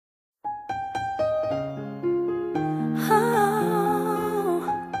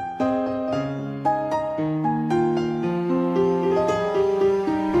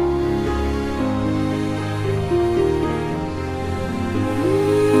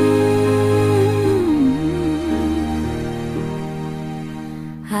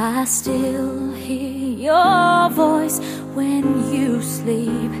I still hear your voice when you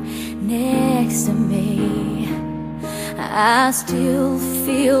sleep next to me. I still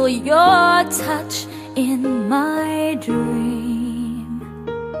feel your touch in my dream.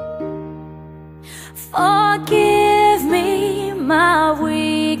 Forgive me my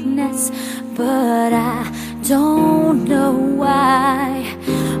weakness, but I don't know why.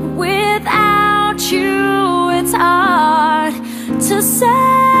 Without you it's hard to survive.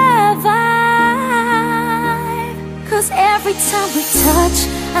 'Cause every time we touch,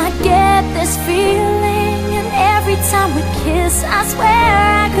 I get this feeling, and every time we kiss, I swear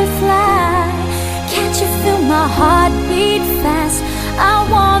I could fly. Can't you feel my heart beat fast? I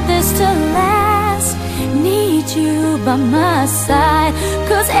want this to last. Need you by my side.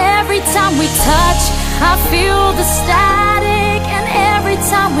 'Cause every time we touch, I feel the static, and every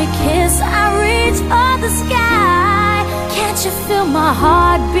time we kiss, I reach for the sky. Can't you feel my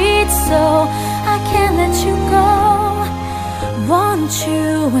heart beat so I can't let you go? Want you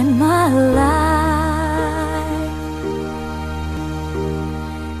in my life.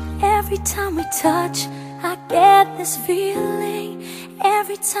 Every time we touch, I get this feeling.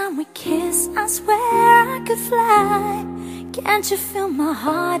 Every time we kiss, I swear I could fly. Can't you feel my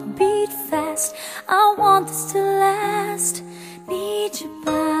heart beat fast? I want this to last. Need you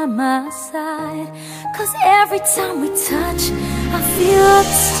by my side. 'Cause every time we touch, I feel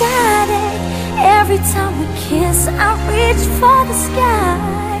the static. Every time we kiss, I reach for the sky.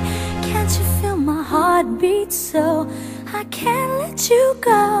 Can't you feel my heart beat so I can't let you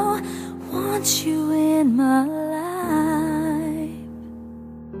go? Want you in my life.